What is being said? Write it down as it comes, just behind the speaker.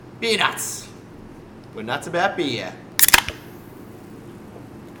Beernuts. We're nuts about beer.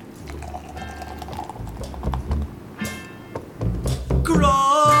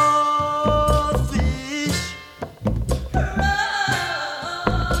 Crawfish.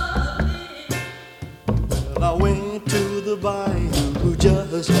 Well, I went to the bayou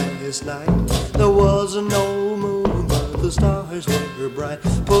just last night. There was no moon, but the stars were bright.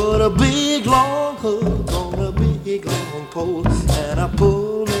 Put a big long hook on a big long pole, and I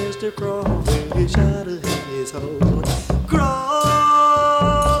pulled Mr. Crawfish out of his hole. Crawfish.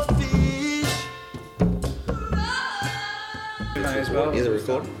 May as well. Is it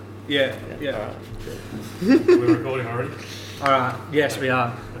recording? Yeah. We're recording already? Alright, yes we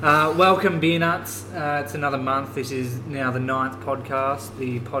are. Welcome Beernuts. It's another month. This is now the 9th podcast,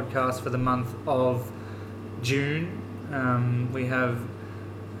 the podcast for the month of June. We have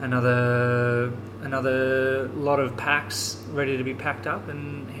another lot of packs ready to be packed up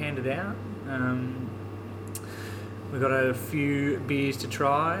and handed out. We've got a few beers to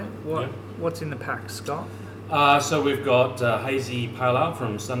try. What's in the pack, Scott? So we've got Hazy Pale Ale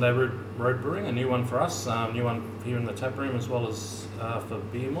from Sunday Road Brewing, a new one for us, new one here in the tap room as well as for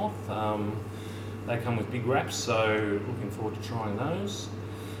Beer Moth. They come with big wraps, so looking forward to trying those.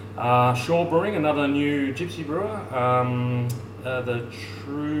 Shore Brewing, another new gypsy brewer, the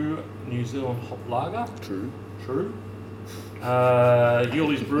True New Zealand Hop Lager. True.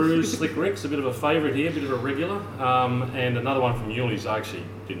 Yulli's Brews, Slick Rick's, a bit of a favourite here, a bit of a regular, and another one from Yulli's. I actually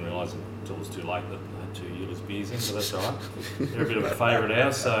didn't realise until it was too late that I had 2 Yulli's beers in, so that's alright. They're a bit of a favourite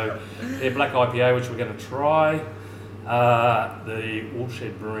ours, so they're Black IPA, which we're going to try. The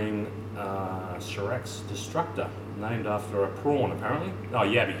Woolshed Brewing Chirax Destructor, named after a prawn apparently. Oh,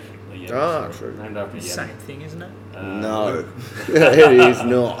 Yabby. True. Named after Yabby. Same thing, isn't it? No, it is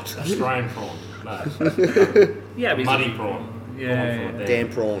not. Australian prawn. No. Yeah, Muddy prawn. Yeah. Damn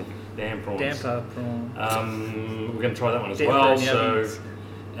prawn. Damn prawns. Damper prawn. We're going to try that one as Damper well. and So, yabbies.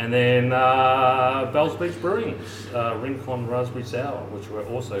 and then Beach Brewing, Rincon Raspberry Sour, which we're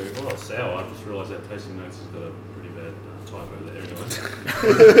also sour. I just realised our tasting notes has got a pretty bad typo there. Anyway,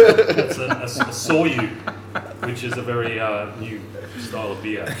 it's a Soyu, which is a very new style of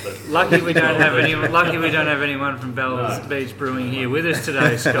beer. But Lucky we don't have anyone. Lucky we don't have anyone from Bell's Beach Brewing here with us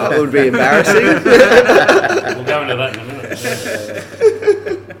today, Scott. That would be embarrassing. we'll go into that in a minute.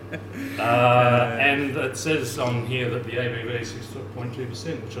 And it says on here that the ABV is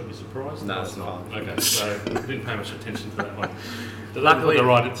 6.2%, which I'd be surprised. No, it's not. Okay, so didn't pay much attention to that one. Did Luckily- they put the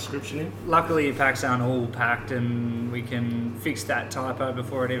right description in? Luckily, your packs aren't all packed, and we can fix that typo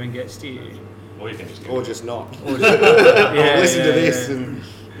before it even gets to you. Or you can just Or just not. Yeah, Listen to this yeah. and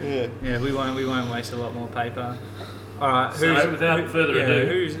Yeah, we won't waste a lot more paper. All right, So without further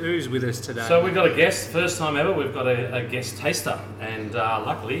ado, who's with us today? so we've got a guest, first time ever, we've got a guest taster, and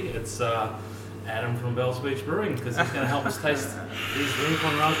luckily it's Adam from Bell's Beach Brewing, because he's going to help us taste his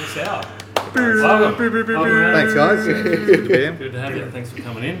Rincon Raspberry Sour. Welcome. thanks guys. Good to be here. Good to have you, thanks for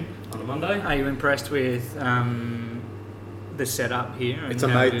coming in on a Monday. Are you impressed with the setup here? It's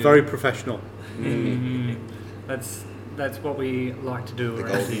very professional. That's what we like to do. The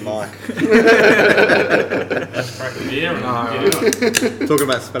around golden here. mic. Let's crack the beer and Alright. get into it. Talking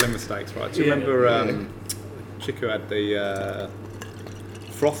about spelling mistakes, right? Do you Yeah. remember Chico had the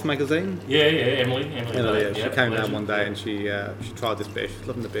Froth magazine? Yeah, Emily. Yeah, she came down legend. one day and she tried this beer. She's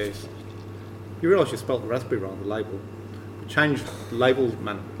loving the beers. You realise she spelt the raspberry wrong on the label. We changed the label,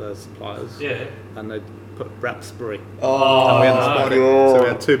 the suppliers, Yeah. and they put raspberry. Oh, And we hadn't spotted it. God. So we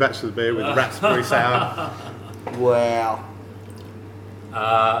had 2 batches of beer with raspberry sour. Wow.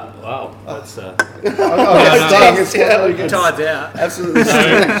 Wow, that's Tide's out. Absolutely. so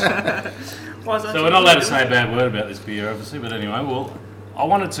Why's that we're not allowed to say a bad word about this beer, obviously. But anyway, well, I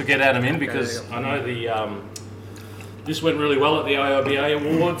wanted to get Adam in because I know this went really well at the IOBA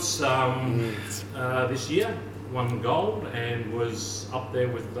Awards this year. Won gold and was up there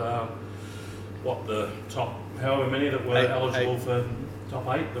with the top, however many that were eligible for top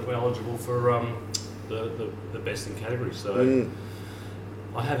 8 that were eligible for the best in category. So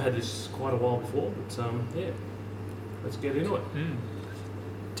I have had this quite a while before, but let's get into it.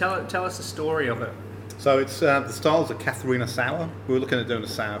 Tell us the story of it. So it's the style's a Katharina sour. We were looking at doing a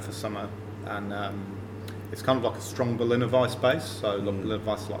sour for summer, and it's kind of like a strong Berliner Weiss base. So Berliner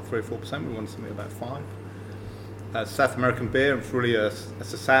Weiss is like 3 or 4%. We wanted something about 5. South American beer. It's really it's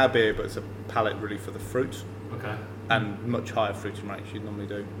a sour beer, but it's a palate really for the fruit. Okay. And much higher fruiting rates you'd normally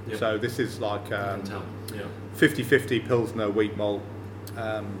do. Yep. So this is like I can tell. Yeah. 50-50 Pilsner wheat malt,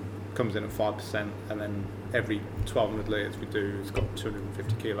 comes in at 5%, and then every 1,200 litres we do, it's got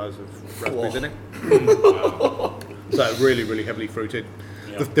 250 kilos of raspberries in it. Wow. So really, really heavily fruited.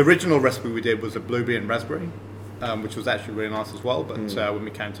 The original recipe we did was a blueberry and raspberry, which was actually really nice as well. But when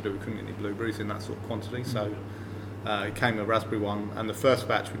we came to do it, we couldn't get any blueberries in that sort of quantity, so it came a raspberry one. And the first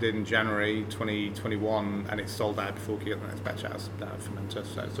batch we did in January 2021, and it sold out before we could get the next batch out of fermenter.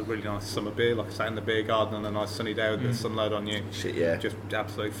 So it's a really nice summer beer, like I say, in the beer garden on a nice sunny day with the sunlight on you. Shit, yeah. Just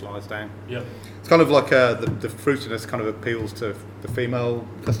absolutely flies down. Yep. It's kind of like the fruitiness kind of appeals to the female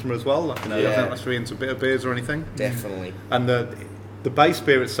customer as well. Like, they're not necessarily into bitter beers or anything. Definitely. And the base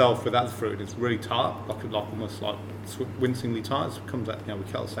beer itself, without the fruit, is really tart, like almost like wincingly tart. It comes out,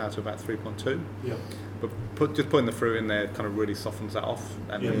 we cut it out to about 3.2. Yep. But just putting the fruit in there kind of really softens that off,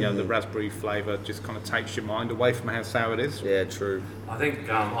 and the raspberry flavour just kind of takes your mind away from how sour it is. Yeah, true. I think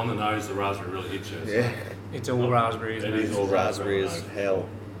on the nose, the raspberry really hits you. Yeah. It's all raspberry, isn't it? It is all Raspberry as raspberry. hell.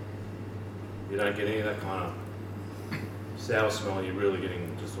 You don't get any of that kind of sour smell. You're really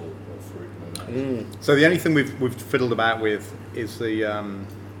getting just all fruit in the nose. So the only thing we've fiddled about with is the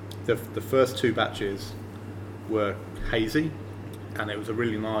first two batches were hazy, and it was a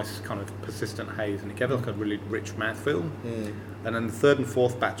really nice kind of persistent haze, and it gave it like a really rich mouthfeel. And then the third and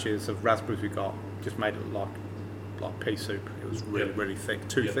fourth batches of raspberries we got just made it look like pea soup. It was really thick,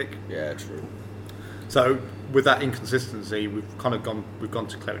 too thick. Yeah, true. So with that inconsistency, we've gone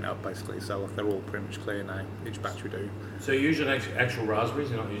to clearing it up basically. So like they're all pretty much clear now. Each batch we do. So you're using actual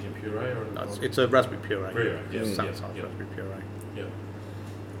raspberries. You're not using puree, or No, it's a raspberry puree. Puree, yeah. Sanitized raspberry puree. Yeah.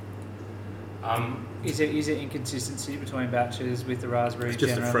 Is it inconsistency between batches with the raspberry? It's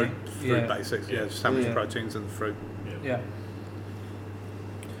just generally? the fruit basics. Yeah, just how much protein's in the fruit. Yeah.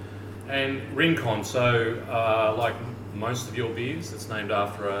 And Rincon, so like most of your beers, it's named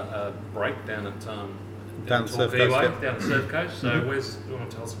after a break down at Down the Surf Coast, down the Surf Coast. So do you want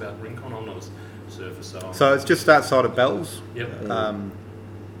to tell us about Rincon? I'm not a surfer, So it's just outside of Bells. Yep.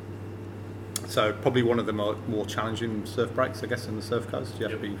 So probably one of the more challenging surf breaks, I guess, in the Surf Coast. You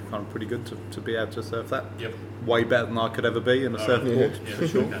have to be kind of pretty good to be able to surf that. Yep. Way better than I could ever be in a surfboard, for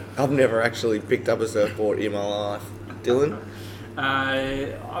sure. Okay. I've never actually picked up a surfboard in my life. Dylan?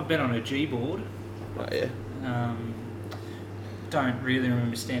 I've been on a G board. Oh, yeah. Don't really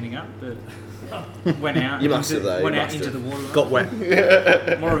remember standing up, but went out. You must have, though. Went You out must into have. the water. Got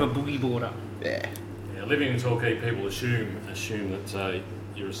wet. More of a boogie boarder. Yeah. Yeah, living in Torquay, people assume that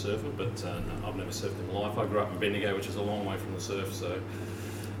you're a surfer, but no, I've never surfed in my life. I grew up in Bendigo, which is a long way from the surf, so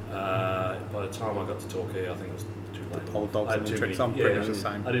by the time I got to Torquay, I think it was too late. Pole dogs I had and too tricks, many- I'm pretty much the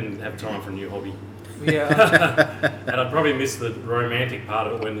same. I didn't have time for a new hobby. Yeah. And I'd probably miss the romantic part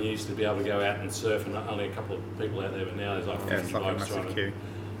of it when you used to be able to go out and surf, and only a couple of people out there, but now there's like 50 It's like a blokes massive trying to queue.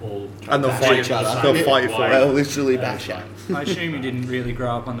 all And they'll bash fight each other. they'll fight you for They'll it. literally bash you. I assume you didn't really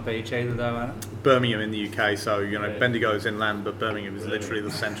grow up on the beach either, though, Adam. Birmingham in the UK, so Bendigo is inland, but Birmingham is literally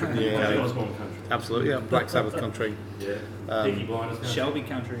the centre of the Yeah, UK. Osborne country. Absolutely, yeah, Black Sabbath country. Yeah. Peaky Blinders country. Shelby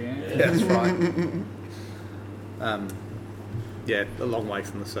country, yeah. Yeah, that's right. Yeah, a long way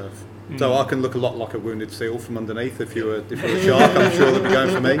from the surf. So I can look a lot like a wounded seal from underneath. If you were a shark, I'm sure they'd be going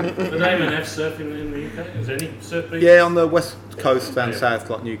for me. Do they even have surfing in the UK? Is there any surf beach? Yeah, on the west coast down south,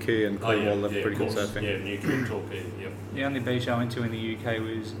 like Newquay and Oh, Cornwall, yeah, they're pretty good of course. surfing. Yeah, Newquay, Torquay, yep. The only beach I went to in the UK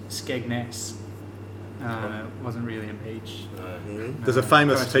was Skegness. It wasn't really a beach. There's a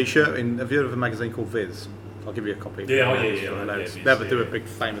famous T-shirt have you heard of a magazine called Viz? I'll give you a copy. Yeah, oh, yeah, It's yeah, one of yeah, those. Viz, They ever do yeah. a big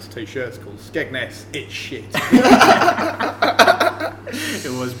famous T-shirt. It's called Skegness. It's shit.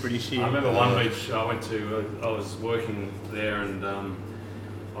 It was pretty shit. I remember one beach I went to. I was working there, and I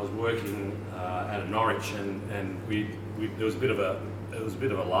was working out of Norwich, and we there was a bit of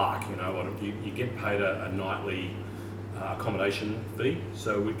a lark, You get paid a nightly accommodation fee,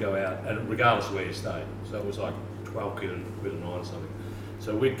 so we'd go out, and regardless of where you stayed, so it was like 12 quid a night or something.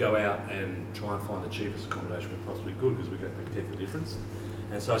 So we'd go out and try and find the cheapest accommodation we possibly could, because we could protect the difference.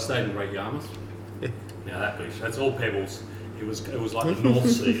 And so I stayed in Great Yarmouth. Now that beach, that's all pebbles. It was like the North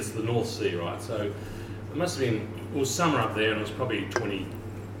Sea. It's the North Sea, right? So it must have been. It was summer up there, and it was probably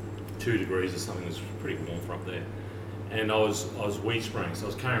 22 degrees or something. It was pretty warm for up there. And I was weed spraying, so I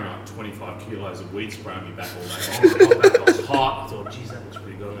was carrying around 25 kilos of weed spray on me back all day long. I was hot. I thought, geez, that looks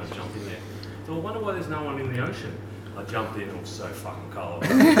pretty good. And I jumped in there. I thought, I wonder why there's no one in the ocean. I jumped in, it was so fucking cold.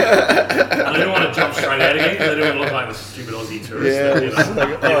 I didn't want to jump straight out again, because I didn't want to look like the stupid Aussie tourist. Yeah,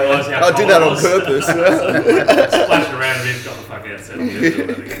 Didn't realise how I did cold that it on was. purpose. Splashed around a bit, got the fuck out, settled in, do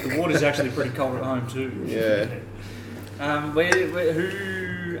that again. The water's actually pretty cold at home too. Yeah.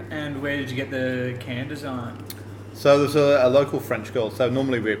 Who and where did you get the can design? So there's a local French girl. So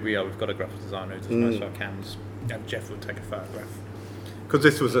normally we've got a graphic designer who does most of our cans, and Jeff would take a photograph. Because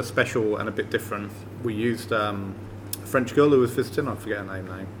this was a special and a bit different, we used a French girl who was visiting. I forget her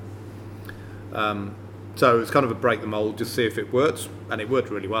name now. So it's kind of a break the mold, just see if it works, and it worked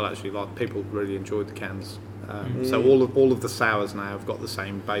really well actually. Like people really enjoyed the cans. So all of the sours now have got the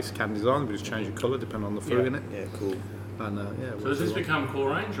same base can design. We just change the colour depending on the fruit in it. Yeah, cool. And So has this become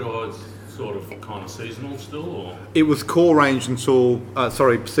core range, or it's sort of kind of seasonal still, or? it was core range until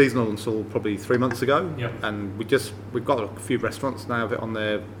seasonal until probably 3 months ago. Yep. And we've got a few restaurants now have it on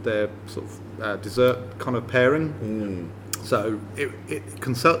their sort of dessert kind of pairing. So it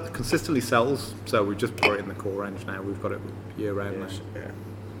consistently sells. So we just put it in the core range now. We've got it year round. Yeah.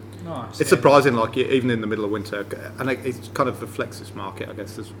 Nice. It's surprising, like even in the middle of winter, and it kind of reflects this market. I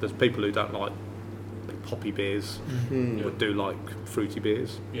guess there's people who don't like poppy beers, but do like fruity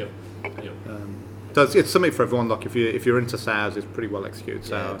beers. Yep. So it's something for everyone. Like if you're into sours, it's pretty well executed Yeah,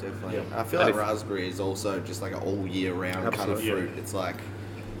 sour. definitely. Yeah. I feel And like raspberry is also just like an all year round kind of Absolutely. fruit. It's like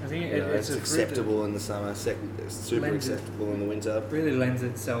I think it's a fruit acceptable in the summer, it's super Lends it- acceptable in the winter. that really lends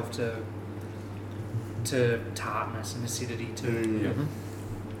itself to tartness and acidity too.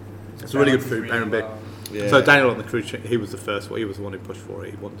 It's a really good Balances food pairing bit. well. Yeah. So Daniel on the cruise ship, he was the first one. He was the one who pushed for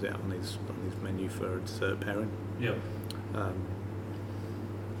it. He wanted it on his menu for a dessert pairing. Yep. Um,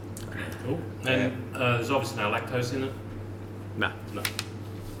 Cool. And there's obviously no lactose in it. nah, No.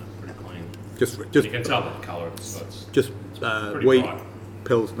 Pretty clean. just You can tell by the colour. It's pretty wheat, bright.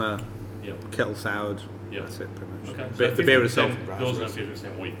 pilsner, Yep. kettle soured. Yep. That's it, pretty much. Okay. But the beer itself, Pilsner,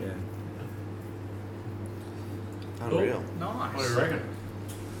 50% wheat. yeah. Unreal. Nice. What do you reckon?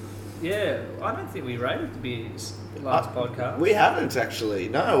 Yeah, I don't think we rated the beers last podcast. We haven't actually.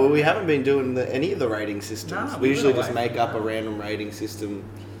 No, we haven't been doing any of the rating systems. No, we we usually were just away make from up a that. random rating system.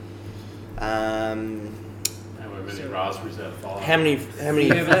 How many raspberries out of 5? How many?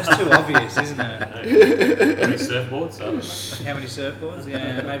 Yeah, but that's too obvious, isn't it? How many surfboards? I don't know. How many surfboards?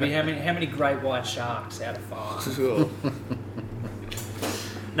 Yeah, maybe how many great white sharks out of 5? Sure.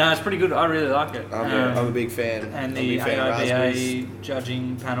 No, it's pretty good. I really like it. I'm a big fan. And I'm a the big fan of raspberries. AIBA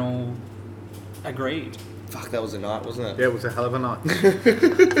judging panel agreed. Fuck, that was a night, wasn't it? Yeah, it was a hell of a night.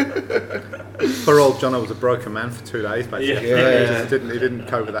 Poor old Jono was a broken man for 2 days, basically. Yeah. He didn't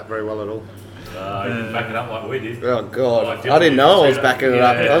cope with that very well at all. You didn't back it up like we did. Oh god, Oh, I didn't know I was yeah. backing it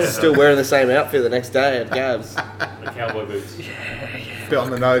up. Yeah. I was still wearing the same outfit the next day at Gabs. The cowboy boots. Bit on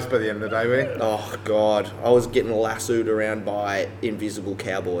the nose by the end of the day, we. Oh god, I was getting lassoed around by invisible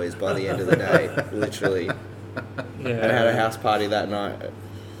cowboys by the end of the day, literally. Yeah. And I had a house party that night.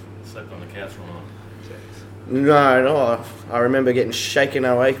 Slept on the couch all night. No, I remember getting shaken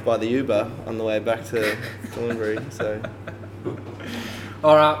awake by the Uber on the way back to Thornbury. So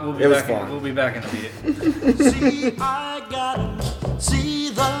All right, we'll be It was back. fun. We'll be back in a bit. See, I gotta see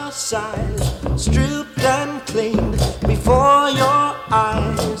the size, stripped and cleaned before your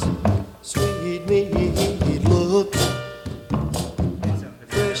eyes. Sweet meat, look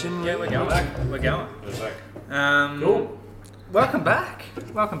fresh and Yeah, we're going. We're going. We're back. Cool. Welcome back.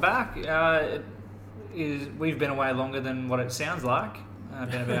 Welcome back. We've been away longer than what it sounds like.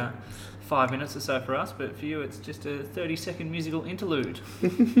 Been about 5 minutes or so for us, but for you it's just a 30-second musical interlude.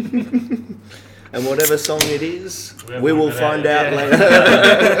 and whatever song it is, We haven't we will worked it find out. out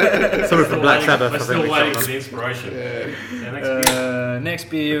later. Something from Black Sabbath, We're I think still we waiting shot for the inspiration. Yeah, next beer. Next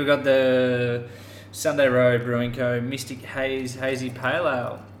beer, we've got the Sunday Road Brewing Co. Mystic Hazy Pale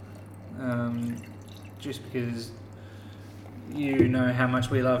Ale. Just because you know how much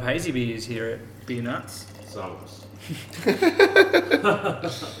we love hazy beers here at Beernuts. Some of us.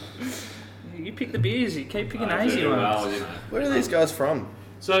 You pick the beers, you keep picking I hazy do, ones. well, you know. Where are these guys from?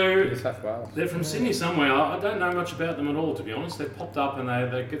 So South Wales. they're from Sydney somewhere. I don't know much about them at all, to be honest. They've popped up and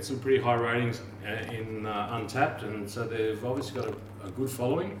they get some pretty high ratings in Untapped, and so they've obviously got a good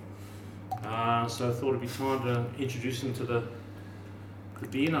following. So I thought it'd be time to introduce them to the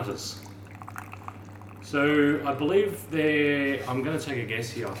beer nutters. So I believe I'm going to take a guess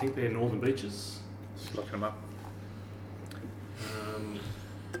here. I think they're Northern Beaches. Just looking them up.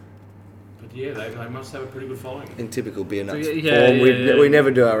 But yeah, they must have a pretty good following. In typical beer nuts Yeah, form, yeah. we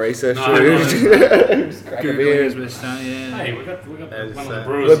never do our research. No, do we? no. Just crack a Googling beer. as we're starting, yeah. Hey, we got There's, one of the we're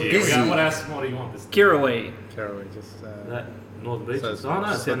brewers here. busy. What else? What do you want? This Kirawee. Caraway, just that Northern Beaches. So it's Oh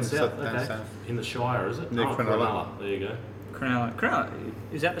no, it's down south- south. down Okay, south. in the Shire, is it? Near Oh, Cronulla. Cronulla. There you go. Cronulla.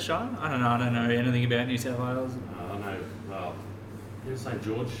 Is that the Shire? I don't know anything about New South Wales. I know. Well, in St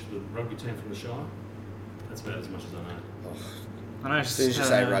George, the rugby team from the Shire. That's about as much as I know. I know. As soon as you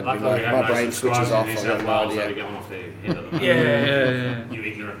say rugby, Luckily, we have my no brain switches subscribers off. in New I've South got no Wales, so idea. they're going off their head at the moment. Yeah. You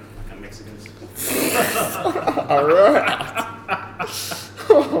ignorant fucking Mexicans. Alright.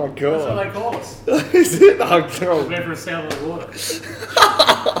 Oh That's what god. they call us. Is it? Oh god. We're for a sail of the water.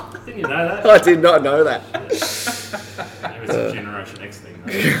 Didn't you know that? I did not know that. Maybe it's a Generation X thing.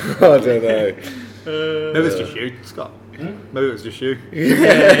 Though. I don't know. Maybe it's just you, Scott. Maybe it was just you.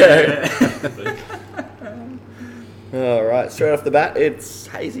 All right, straight off the bat, it's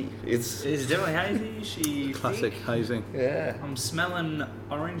hazy. It's definitely hazy. She Classic thick. hazy. yeah. I'm smelling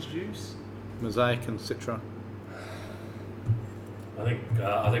orange juice. Mosaic and Citra.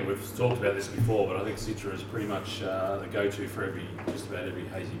 I think we've talked about this before, but I think Citra is pretty much the go-to for just about every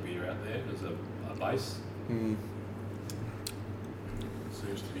hazy beer out there as a base.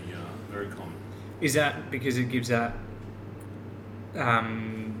 Seems to be very common. Is that because it gives that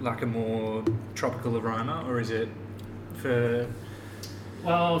like a more tropical aroma, or is it for?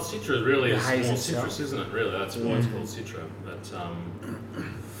 Well, Citra really is haze more itself. citrus, isn't it? Really, that's why it's called Citra. But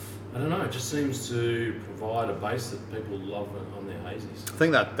I don't know. It just seems to provide a base that people love on their hazies. I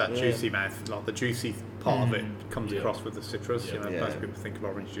think that juicy mouth, like the juicy part of it, comes Yeah. across with the citrus. Yeah. You know, Yeah. most people think of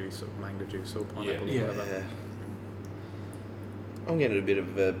orange juice or mango juice or pineapple Yeah. or whatever. Yeah. I'm getting a bit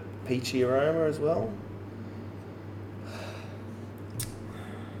of a peachy aroma as well.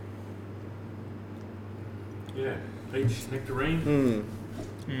 Yeah, peach, nectarine.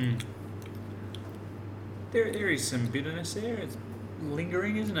 There is some bitterness there. It's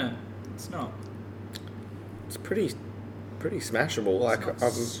lingering, isn't it? It's not. It's pretty smashable. Like It's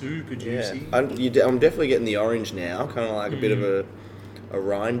not super juicy. I'm definitely getting the orange now. Kind of like a bit of a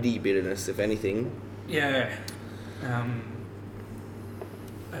rindy bitterness, if anything. Yeah.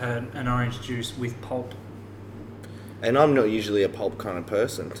 An orange juice with pulp. And I'm not usually a pulp kind of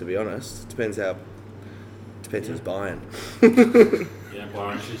person, to be honest. Depends who's buying. You don't buy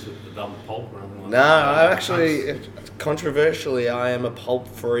orange juice with the double pulp or anything like No, that? I actually, controversially, I am a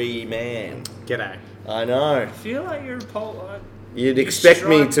pulp-free man. G'day. I know. I feel like you're a pulp. You'd You expect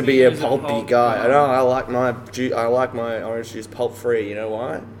me strike to me be a as a pulpy pulp guy. guy. I know. I like my orange juice pulp-free. You know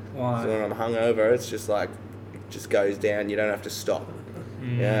why? Why? So when I'm hungover, it's just like it just goes down. You don't have to stop.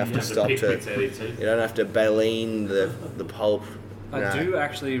 You don't have You to have to stop pick to. bits out of your teeth. You don't have to baleen the pulp. I No. do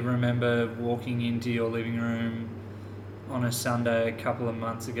actually remember walking into your living room on a Sunday a couple of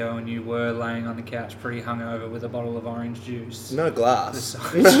months ago, and you were laying on the couch pretty hungover with a bottle of orange juice. No glass.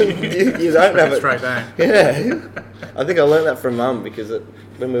 The you don't have it. Straight down. Yeah, I think I learned that from Mum because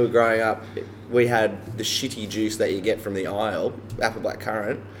when we were growing up, we had the shitty juice that you get from the aisle, apple black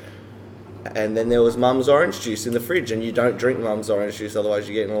currant, and then there was Mum's orange juice in the fridge, and you don't drink Mum's orange juice, otherwise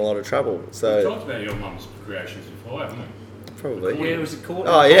you get in a lot of trouble. We've So talked about your mum's creations before, haven't we? probably. Yeah, it was a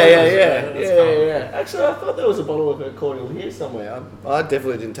cordial. Oh yeah. That's Actually, I thought there was a bottle of her cordial here somewhere. I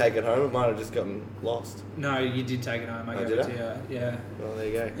definitely didn't take it home. It might have just gotten lost. No, you did take it home. I Oh, gave did it I? to you. Yeah. Well, there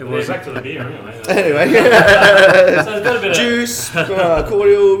you go. It Well, was back to the beer anyway. Anyway, So it's got a bit of, juice,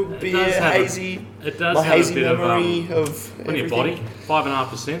 cordial, beer, does have a- hazy. it does My have a hazy bit memory of of on your everything. body,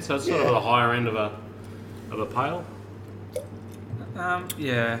 5.5%. So it's sort of Yeah. the higher end of a pale.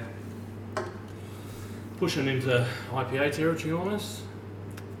 Yeah. Pushing into IPA territory almost.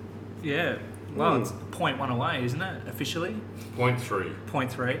 Yeah. Well, it's 0.1 away, isn't it? Officially, 0.3.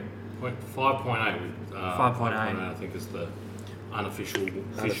 0.3. 5.8. 5.8. I think is the unofficial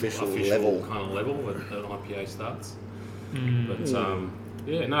Unofficial official level. kind of level that an IPA starts. Mm. But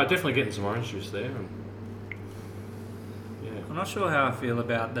yeah, no, definitely getting some orange juice there. And, yeah. I'm not sure how I feel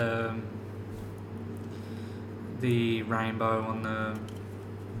about the rainbow on the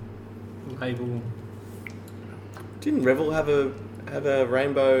label. Didn't Revel have a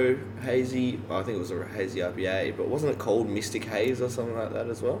rainbow hazy? Oh, I think it was a hazy IPA, but wasn't it called Mystic Haze or something like that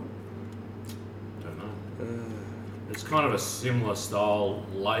as well? Don't know. It's kind of a similar style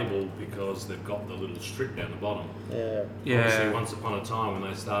label because they've got the little strip down the bottom. Yeah. Obviously, Yeah. once upon a time when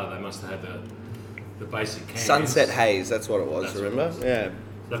they started, they must have had the basic cans. Sunset Haze, that's what it was. That's what remember? it was. Yeah.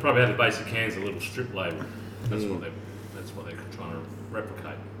 They probably had the basic cans, a little strip label. That's what they're trying to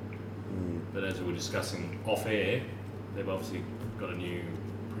replicate. But as we were discussing off air, they've obviously got a new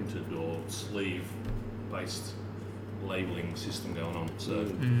printed or sleeve-based labelling system going on. So,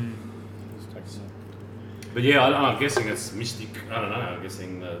 but yeah, I'm guessing it's mystic. I don't know. I'm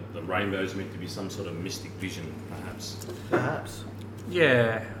guessing the rainbow's meant to be some sort of mystic vision, perhaps. Perhaps.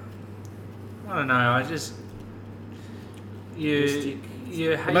 Yeah. I don't know. I just you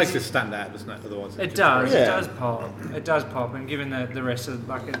It makes it stand out, doesn't it? Otherwise, It just does. Yeah. It does pop. It does pop. And given the rest of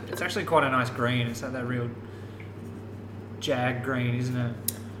it's actually quite a nice green. It's like that real jag green, isn't it?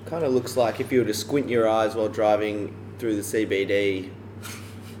 Kind of looks like if you were to squint your eyes while driving through the CBD.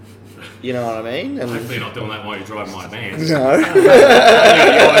 You know what I mean? And Hopefully, you're not doing that while you're driving my van. no.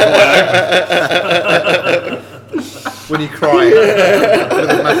 when you cry with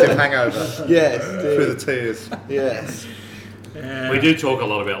a massive hangover Yes. through Dude. the tears. Yes. We do talk a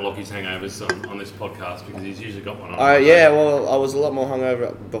lot about Lockie's hangovers on this podcast because he's usually got one on. Yeah. Well, I was a lot more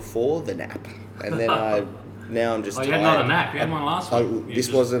hungover before the nap. and then now I'm just Oh, you tired. had not a nap. You had one last week.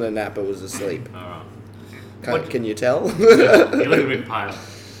 This wasn't a nap, it was asleep. All Can you tell? right. You look a bit pale.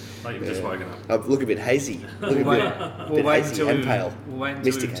 Like you've just woken up. I look a bit hazy. Look a We'll wait hazy until and we've, pale. we'll wait until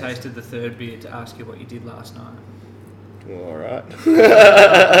Mystic we've haze. tasted the third beer to ask you what you did last night. All right.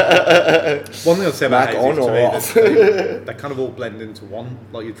 One thing I'd say about Back hazies on or to me off? is they kind of all blend into one.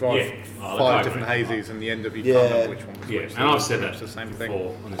 Like you drive Yeah. Oh, five I different agree. hazies, and the end of you Yeah. can't remember which one was Yeah, which. and I've said that It's the same thing.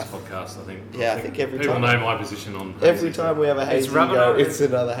 before on this podcast. I think. Yeah, I think every people time. know my position on. Every hazies. time we have a hazy, rubbing go, off. it's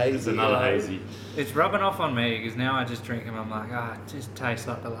another hazy. It's another hazy. It's rubbing off on me because now I just drink them. I'm like, it just tastes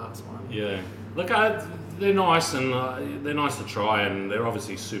like the last one. Yeah. Look, they're nice and they're nice to try, and they're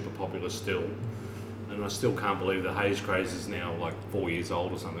obviously super popular still. And I still can't believe the Haze craze is now like 4 years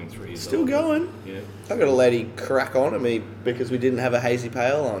old or something, 3 years Still old. going. Yeah. I got a lady crack on at me because we didn't have a hazy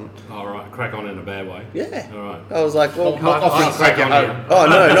pale on. All right. Crack on in a bad way. Yeah. All right. I was like, well, Not often I'll crack crack on on you. oh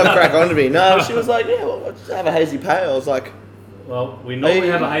no, not crack on to me. No, she was like, yeah, well, let's have a hazy pale. I was like, Well, we normally Hey.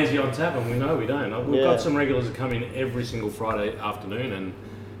 have a hazy on tap, and we know we don't. We've Yeah. got some regulars that come in every single Friday afternoon,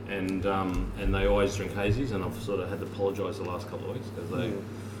 and they always drink hazies, and I've sort of had to apologise the last couple of weeks because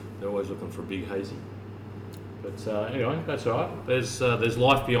they're always looking for a big hazy. But anyway, that's all right. There's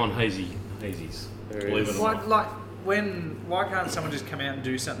life beyond hazies. There Believe is. it or not. Why can't someone just come out and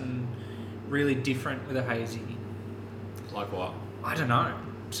do something really different with a hazy? Like what? I don't know.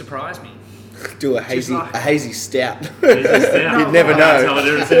 Surprise me. do a Just hazy like- a hazy stout. Hazy's down. You'd never That's know. how it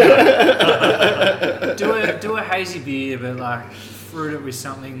is, isn't it? Do a hazy beer, but like fruit it with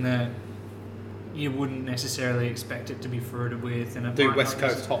something that you wouldn't necessarily expect it to be fruited with, and it Do might West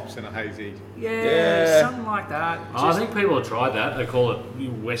not Coast hops in a hazy. Yeah, something like that. I think people have tried that. They call it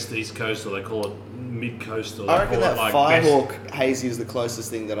West East Coast, or they call it Mid Coast, or they I reckon call that it like Firehawk hazy is the closest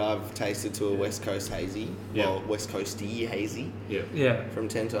thing that I've tasted to a West Coast hazy. Yeah. Well, West Coasty hazy Yeah. Yeah, from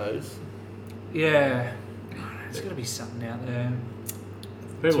Tentos. yeah. There's got to be something out there.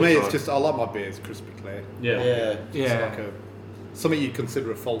 People To me, have it's tried. just I like my beers crispy clear. Yeah. Yeah. It's Yeah. like something you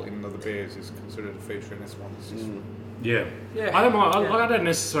consider a fault in other beers is considered a feature in this one. It's just, Yeah. Yeah. I don't mind. Yeah. I don't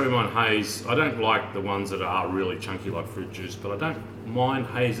necessarily mind haze. I don't like the ones that are really chunky like fruit juice, but I don't mind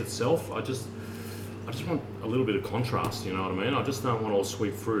haze itself. I just want a little bit of contrast. You know what I mean? I just don't want all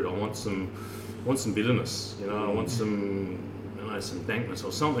sweet fruit. I want some bitterness. You know, I want some dankness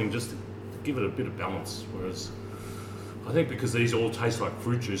or something just to give it a bit of balance. Whereas I think because these all taste like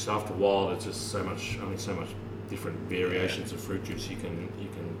fruit juice, after a while, there's just so much different variations of fruit juice you can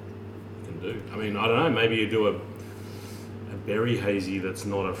do. I mean, I don't know. Maybe you do a berry hazy that's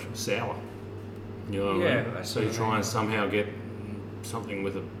not a sour. You know what I mean? that's So you try and somehow get something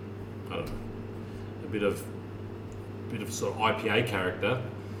with a bit of sort of IPA character,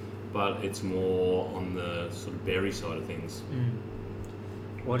 but it's more on the sort of berry side of things.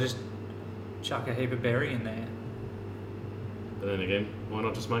 Or just chuck a heap of berry in there. But then again, why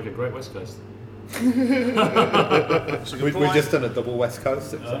not just make a great West Coast? we've just done a double West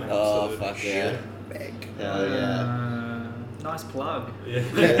Coast. It's an Oh, absolute fuck yeah. shit. Hell yeah. Nice plug.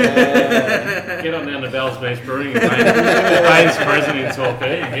 Yeah. Get on down to Bell's Beach Brewing and Payne's present in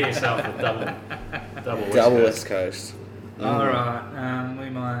Torquay and get yourself a double West Double Coast. West Coast. Alright, we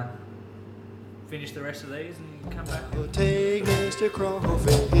might finish the rest of these and come back. Take Mr.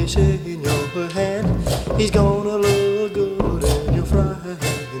 Crawfish in your hand. He's gonna look good in your frying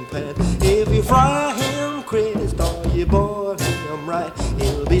pan. If you fry him crisp or you boil him right,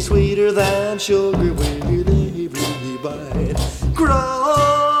 he'll be sweeter than sugar with every bite.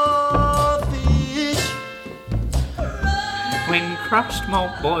 Crawfish. When crushed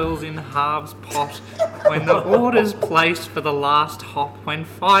malt boils in halves pot, when the order's placed for the last hop, when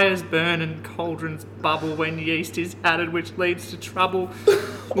fires burn and cauldrons bubble, when yeast is added which leads to trouble,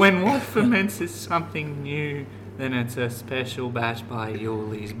 when what ferments is something new, then it's a special batch by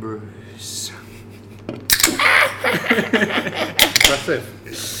Yulli's Brews. Impressive.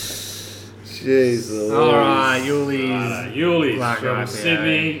 Jeez Louise. Alright, Yulli's. Yulli Black from IPA.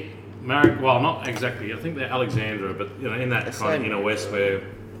 Sydney, well, not exactly. I think they're Alexandra, but you know, in that kind of inner west where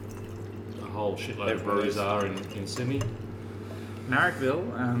a whole shitload of breweries are in Sydney.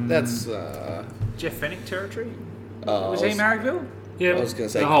 Marrickville. That's Jeff Fennick territory. oh, Was he Marrickville? Yeah, I was gonna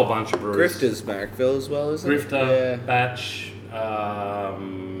say a whole bunch of breweries. Grifter's Marrickville as well, isn't it? Grifter, Batch,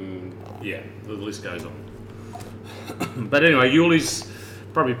 yeah, the list goes on. But anyway, Yulli's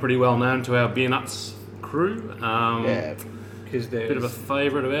probably pretty well known to our Beernuts crew. Yeah. Because there's Bit of a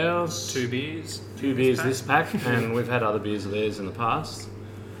favourite of ours. two beers. Two beers this pack, and we've had other beers of theirs in the past.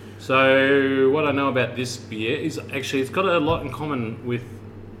 So what I know about this beer is actually it's got a lot in common with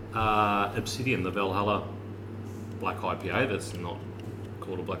Obsidian, the Valhalla Black IPA that's not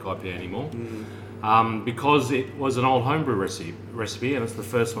call it a black IPA anymore. Because it was an old homebrew recipe, and it's the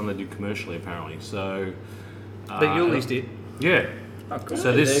first one they did commercially apparently. So, But Yulli's did. Yeah. Oh, cool.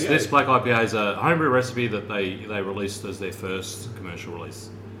 So there you go. this black IPA is a homebrew recipe that they released as their first commercial release,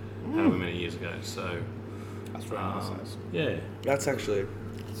 however many years ago. So, That's very nice. yeah. That's actually.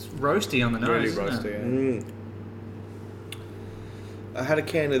 It's roasty on the nose. Really isn't it? roasty. I had a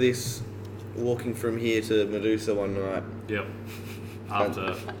can of this walking from here to Medusa one night. Yep.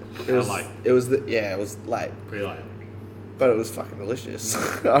 After It was late? It was it was late, Pretty late. but it was fucking delicious.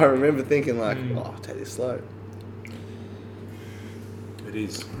 I remember thinking like, oh, take this slow. It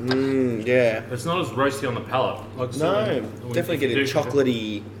is. Yeah. It's not as roasty on the palate. Like No, definitely getting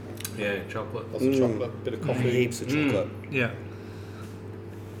chocolatey. Yeah, chocolate. Lots of chocolate, bit of coffee. Heaps of chocolate. Yeah.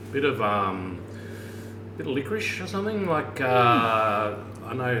 Bit of licorice or something. Like I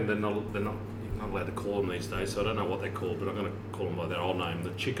know they're not allowed to call them these days, so I don't know what they're called, but I'm going to call them by their old name. The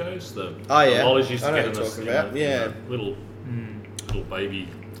Chicos, the lollies used to I know get what in you're talking about. little baby.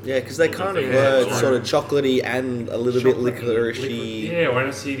 Yeah, because they kind of Yeah, were it's sort of chocolatey and a little bit licoricey. Yeah, or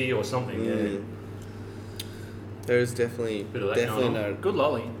aniseedy or something. Yeah. There's definitely Bit of that definitely going on. no. Good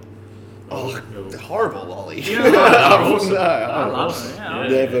lolly. Oh, horrible lolly. They're awesome. No, I love it. Yeah. Yeah.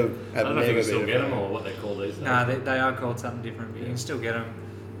 never I have don't know if you never can still been. get them or what they're called these days. No, they are called something different, but you can still get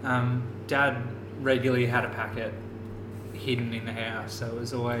them. Dad regularly had a packet hidden in the house, so it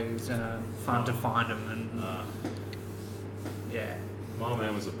was always fun to find them. And yeah, My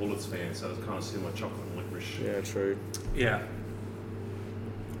man was a Bullets fan, so it was kind of similar chocolate and licorice. Yeah, true. yeah.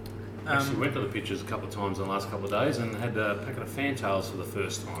 Actually went to the pictures a couple of times in the last couple of days and had a packet of Fantails for the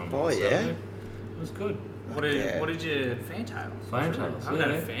first time. Oh, So, yeah? It was good. What did you fantail? Fantails, I haven't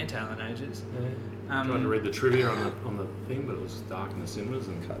had a yeah. fantail in ages. Tried to read the trivia on the thing, but it was dark in the cinemas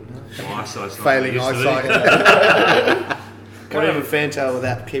and my eyesight's not Failing what it used to eyesight. Can't have a fantail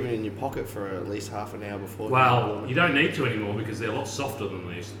without keeping it in your pocket for at least half an hour before. be. Well, you don't need to anymore because they're a lot softer than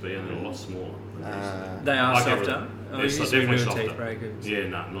they used to be and they're a lot smaller. They are Like softer. everything. Oh, They're you used to be definitely real softer. teeth breakers. Yeah,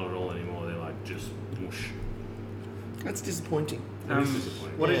 no, not at all anymore. They're like just mush. That's disappointing. It is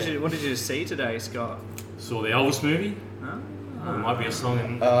disappointing. What did you see today, Scott? Saw the Elvis movie. Huh? There might be a song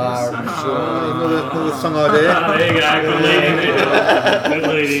in. Another song idea. There you go. Good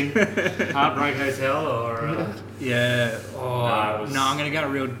leading. Heartbreak Hotel or. Yeah. Oh, it was- no, I'm going to go a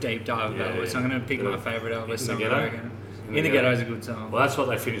real deep dive with Yeah, Elvis. I'm going to pick yeah. my favourite Elvis In the song. Ghetto? I reckon. In the Ghetto is a good song. Well, that's what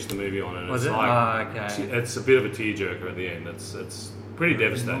they finished the movie on, and Was it's it? like Okay. it's a bit of a tearjerker at the end. It's pretty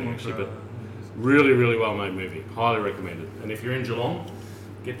devastating actually, but really well made movie. Highly recommended. And if you're in Geelong,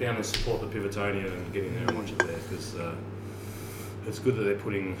 get down and support the Pivotonian and get in there and watch it there because it's good that they're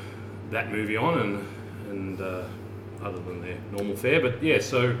putting that movie on and other than their normal fare. But yeah,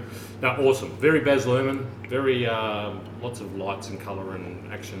 so no, awesome. Very Baz Luhrmann. Very lots of lights and colour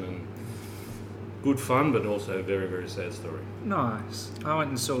and action and. Good fun, but also a very sad story. Nice. I went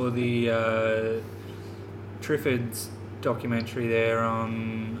and saw the Trifford's documentary there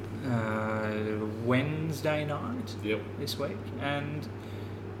on Wednesday night Yep. this week and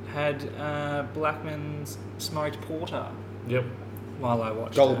had Blackman's smoked porter Yep. while I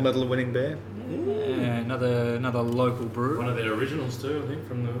watched Gold it. medal winning beer. Yeah, another local brew. One of their originals too, I think,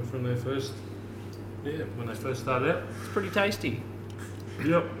 from their first. Yeah, when they first started out. It's pretty tasty.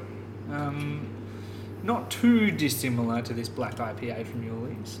 Yep. Not too dissimilar to this black IPA from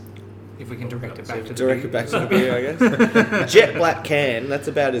Yulli's. If we can direct it back to the Direct it beer. back to the beer, I guess. Jet black can. That's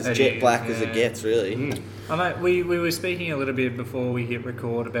about as It jet is, black as yeah. it gets, really. I know, we were speaking a little bit before we hit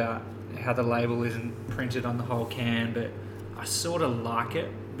record about how the label isn't printed on the whole can, but I sort of like it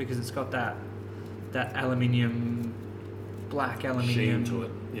because it's got that black aluminium Sheen to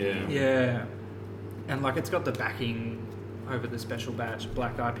it. Yeah. Yeah, and like it's got the backing over the special batch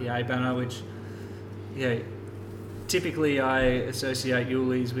black IPA banner, which typically I associate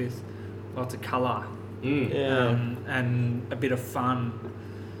Yulli's with lots of colour Yeah. and a bit of fun.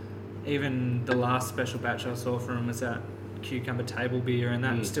 Even the last special batch I saw from them was that cucumber table beer, and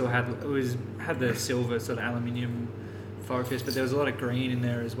that still had the silver sort of aluminium focus, but there was a lot of green in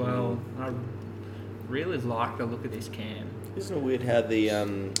there as well. I really like the look of this can. Isn't it weird how the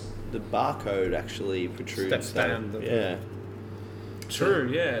barcode actually protrudes? Steps down. Yeah. True,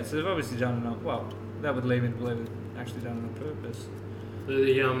 yeah. So they've obviously done it on, well, that would lead me to believe it's actually done it on purpose.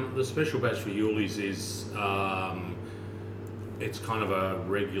 The special batch for Yulli's is it's kind of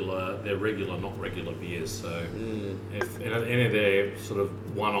they're regular, not regular beers. So if any of their sort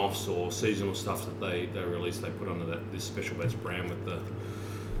of one-offs or seasonal stuff that they release, they put under this special batch brand with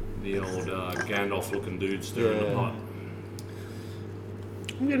the old Gandalf-looking dude stirring the pot.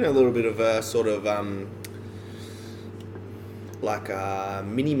 I'm getting a little bit of a sort of like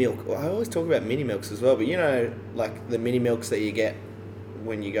mini milk. Well, I always talk about mini milks as well, but you know, like the mini milks that you get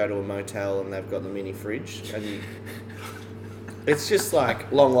when you go to a motel and they've got the mini fridge, and it's just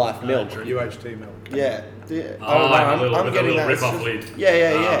like long life milk. UHT milk. Yeah. Oh, like I'm getting that. rip-off lid.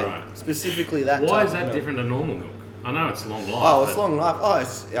 Yeah. Right. Specifically that. Why type is of that milk. different to normal milk? I know it's long life. Oh, it's but long life. Oh,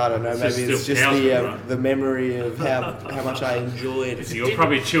 it's, I don't know. It's Maybe just it's just still the cow's milk, right? the memory of how much I enjoyed it. You're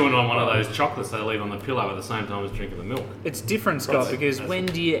probably chewing on one of those chocolates they leave on the pillow at the same time as drinking the milk. It's different, Scott, because when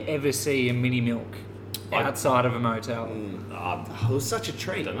do you ever see a mini milk outside of a motel? Oh, it was such a I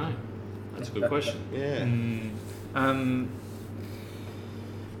treat. don't know. That's a good question. Yeah.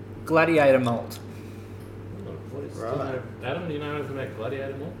 Gladiator malt. What is Right. Adam, do you know anything about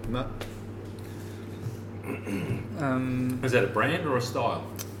Gladiator malt? No. Is that a brand or a style?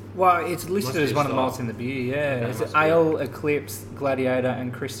 Well, it's listed Must be as a one of the style. malts in the beer, yeah. Okay, It's must be. Ale, Eclipse, Gladiator,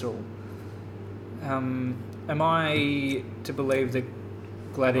 and Crystal. Am I to believe that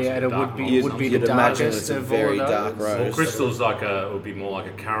Gladiator Dark would malt. be would be the You'd imagine darkest it's a of very all of dark those? roast. Well, Crystal's would be more like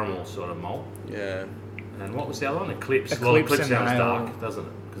a caramel sort of malt. Yeah. And what was the other one? Eclipse. Eclipse Well, Eclipse and sounds Ale. dark, doesn't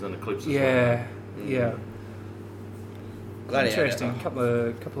it? Because an Eclipse is Yeah, yeah. Gladiator. Interesting.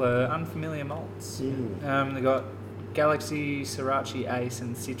 Couple of unfamiliar malts. They got Galaxy, Sriracha Ace,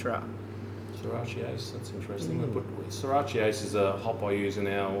 and Citra. Sriracha Ace, that's interesting. Sriracha Ace is a hop I use in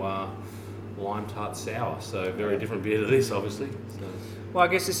our lime tart sour, so very different beer to this, obviously. So. Well, I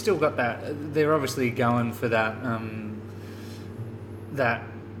guess it's still got that. They're obviously going for that that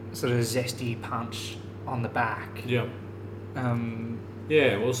sort of zesty punch on the back. Yeah.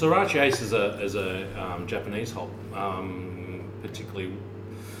 Yeah, well, Sriracha Ace is a Japanese hop, particularly,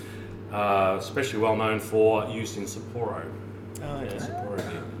 especially well known for use in Sapporo. Oh, Yeah, Sapporo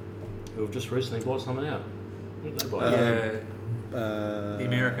beer. Who have just recently bought something out. Who did they buy? The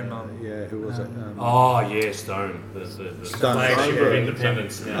American malt. Yeah, who was it? Oh yeah, Stone, the Stone. flagship Stone. of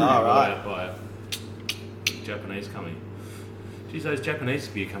Independence. Now Oh, bought right. out by a Japanese company. Geez, those Japanese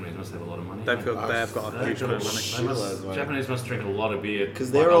beer companies must have a lot of money. They've got a huge amount of money. They must, Japanese must drink a lot of beer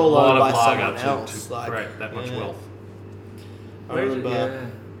 'Cause like they're a all lot owned of by lager someone to else, like, create that much yeah. wealth. I Where is it?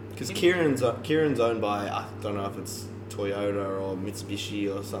 remember because Kieran's owned by, I don't know if it's Toyota or Mitsubishi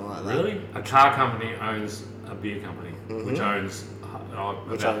or something like that. Really? A car company owns a beer company, which owns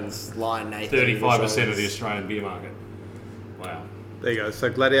Which about owns Lion Nathan. 35% of the which Australian beer market. Wow. There you go. So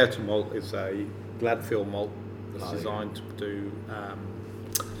Gladiator malt is a Gladfield malt that's Oh, yeah. designed to do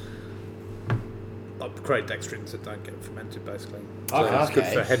like create dextrins that don't get fermented, basically. So Okay. it's good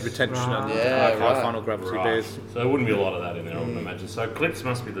for Okay. head retention and Right. Yeah, high right. final gravity Right. beers. So there wouldn't be a lot of that in there, I wouldn't imagine. So Eclipse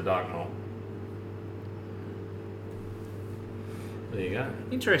must be the dark malt. There you go.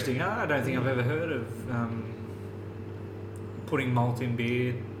 Interesting. I don't think I've ever heard of putting malt in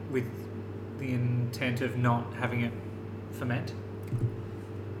beer with the intent of not having it ferment.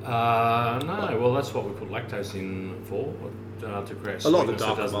 No, well that's what we put lactose in for, to create A lot of the sweetness that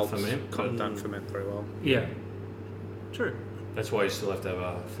darker doesn't malts ferment. kind of don't ferment very well. Yeah. True. That's why you still have to have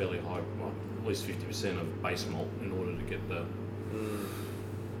a fairly high, well, at least 50% of base malt in order to get the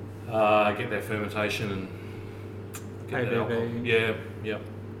get that fermentation and get that ABV. alcohol. Yeah, yeah.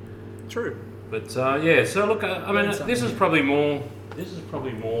 True. But yeah, so look, I mean, Learn something this is new. probably more. This is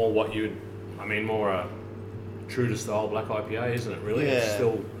probably more what you'd. I mean, more a true to style black IPA, isn't it? Really, it's Yeah.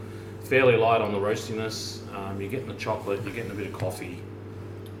 still fairly light on the roastiness. You're getting the chocolate, you're getting a bit of coffee,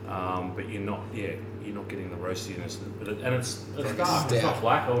 but you're not. Yeah, you're not getting the roastiness. But and it's dark. It's not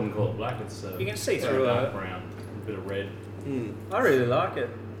black. I wouldn't call it black. It's You can see very through dark it. brown, a bit of red. I really like it.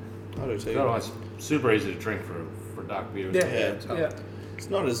 I do too. No, it's super easy to drink for dark beer. isn't it? Yeah. Yeah. It's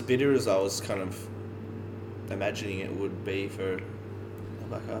not as bitter as I was kind of imagining it would be for a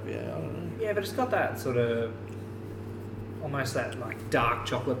black IPA. I don't know. Yeah, but it's got that sort of almost that like dark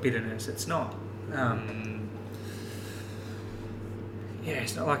chocolate bitterness. It's not. Yeah,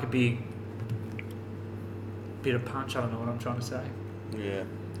 it's not like a big bit of punch. I don't know what I'm trying to say. Yeah.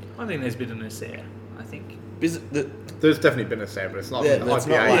 I think there's bitterness there. I think There's definitely bitterness there, but it's not Yeah, the that's IPA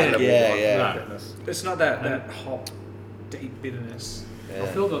not like- level yeah, one yeah. bitterness. it's not that hop deep bitterness. I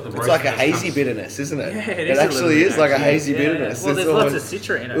feel that the It's like a roastiness hazy comes- bitterness, isn't it? Yeah, it It is a actually little bit, is like a actually. hazy Yeah. bitterness. Well, It's there's lots almost- of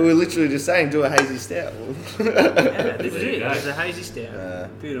citra in it. We were literally just saying, do a hazy stout. Yeah, this is There you it. go. It's a hazy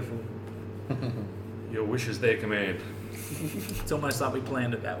stout. Beautiful. Your wish is their command. It's almost like we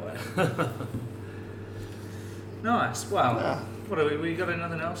planned it that way. Nice. Well, Yeah. what are we got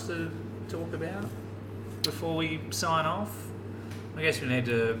anything else to talk about before we sign off? I guess we need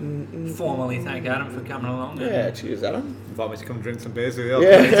to formally thank Adam for coming along. Yeah, cheers, Adam. Invite me to come drink some beers with you.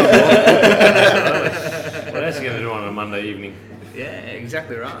 Yeah. What else are you going to do on a Monday evening? Yeah,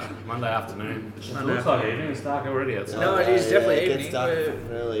 exactly right. Monday afternoon. It Monday looks like evening. It's dark already outside. No, it is definitely it gets evening. dark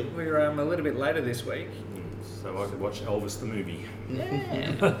early. We're a little bit later this week. So I could watch Elvis the movie.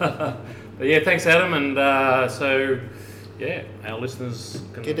 Yeah. But yeah, thanks Adam, and so yeah, our listeners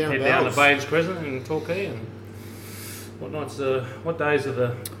can Get down head to down to Bells. Baines Crescent in Torquay. And what days are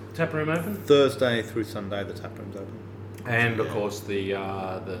the tap room open? Thursday through Sunday, the tap room's open. And of course the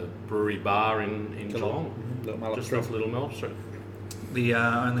brewery bar in Geelong, Little Mallet just Street. off Little Mel Street. The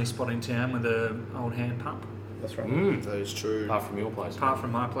only spot in town with an old hand pump, That's right. That is true. Apart from your place. apart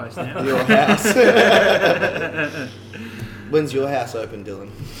from my place now. Your house. When's your house open, Dylan?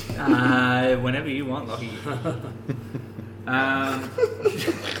 Whenever you want, Lockie.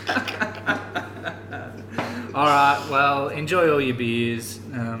 All right. Well, enjoy all your beers.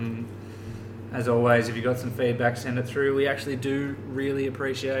 As always, if you got some feedback, send it through. We actually do really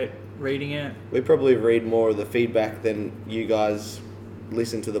appreciate reading it. We probably read more of the feedback than you guys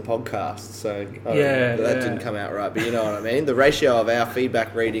listen to the podcast, so that didn't come out right, but you know what I mean. The ratio of our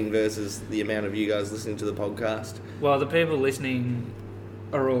feedback reading versus the amount of you guys listening to the podcast. Well, the people listening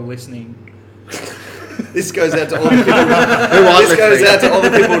are all listening. This goes out to all the people. This goes out to all the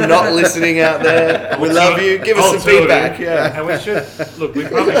people not listening out there. We love you. Give us some feedback. Yeah. And we should look. We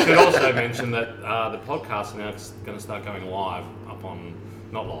probably should also mention that the podcast now is going to start going live up on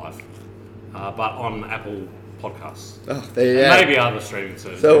not live, but on Apple Podcasts. Oh, there you go. Maybe other streaming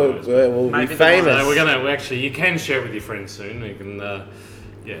services. So we'll be Maybe famous. So we're actually. You can share it with your friends soon. You can.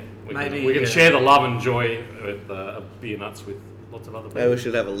 Maybe, we can share the love and joy with Beernuts with lots of other people. Maybe we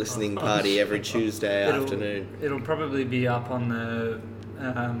should have a listening party every Tuesday afternoon. It'll probably be up on the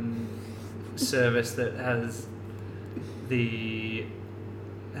service that has the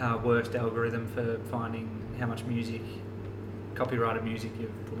worst algorithm for finding how much copyrighted music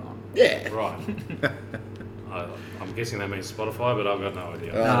you've put on. Yeah. Right. I'm guessing that means Spotify, but I've got no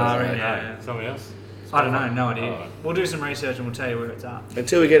idea. Yeah. Something else? I don't know, no idea. Alright. We'll do some research and we'll tell you where it's at.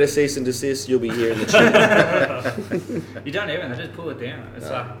 Until we get a cease and desist, you'll be here in the tube. You don't even, I just pull it down. It's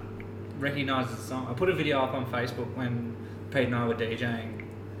like, recognises the song. I put a video up on Facebook when Pete and I were DJing.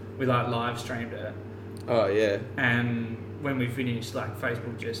 We live streamed it. Oh, yeah. And when we finished,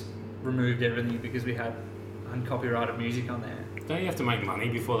 Facebook just removed everything because we had uncopyrighted music on there. Don't you have to make money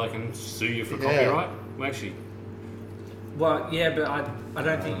before they can sue you for Yeah. copyright? Well, actually, Well, yeah, but I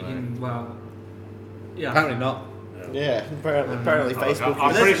don't think you can, yeah. Apparently not. Yeah, apparently Facebook.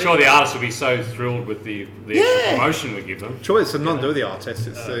 I'm pretty sure the artists would be so thrilled with the extra promotion we give them. Sure, it's not do the artist.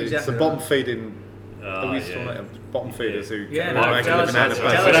 It's the Exactly bottom right. feeding. We used to yeah. call it bottom feeders who Yeah, make a tell living us- out of tell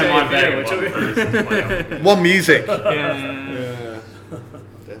it. us If we don't how mind you feel, being we'll One music. Yeah.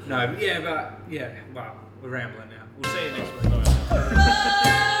 Yeah. No, well, we're rambling now. We'll see you next week.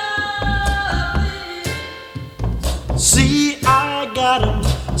 See, I got 'em,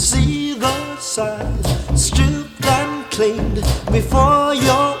 see the size, stripped and cleaned before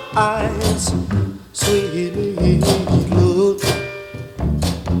your eyes. Sweet look,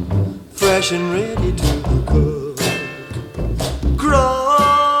 fresh and ready to cook. Crawfish.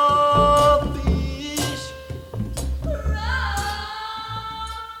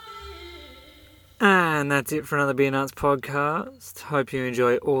 And that's it for another Beernuts podcast. Hope you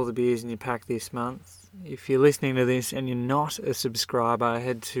enjoy all the beers in your pack this month. If you're listening to this and you're not a subscriber,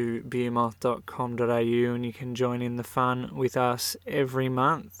 head to beermoth.com.au and you can join in the fun with us every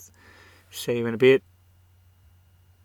month. See you in a bit.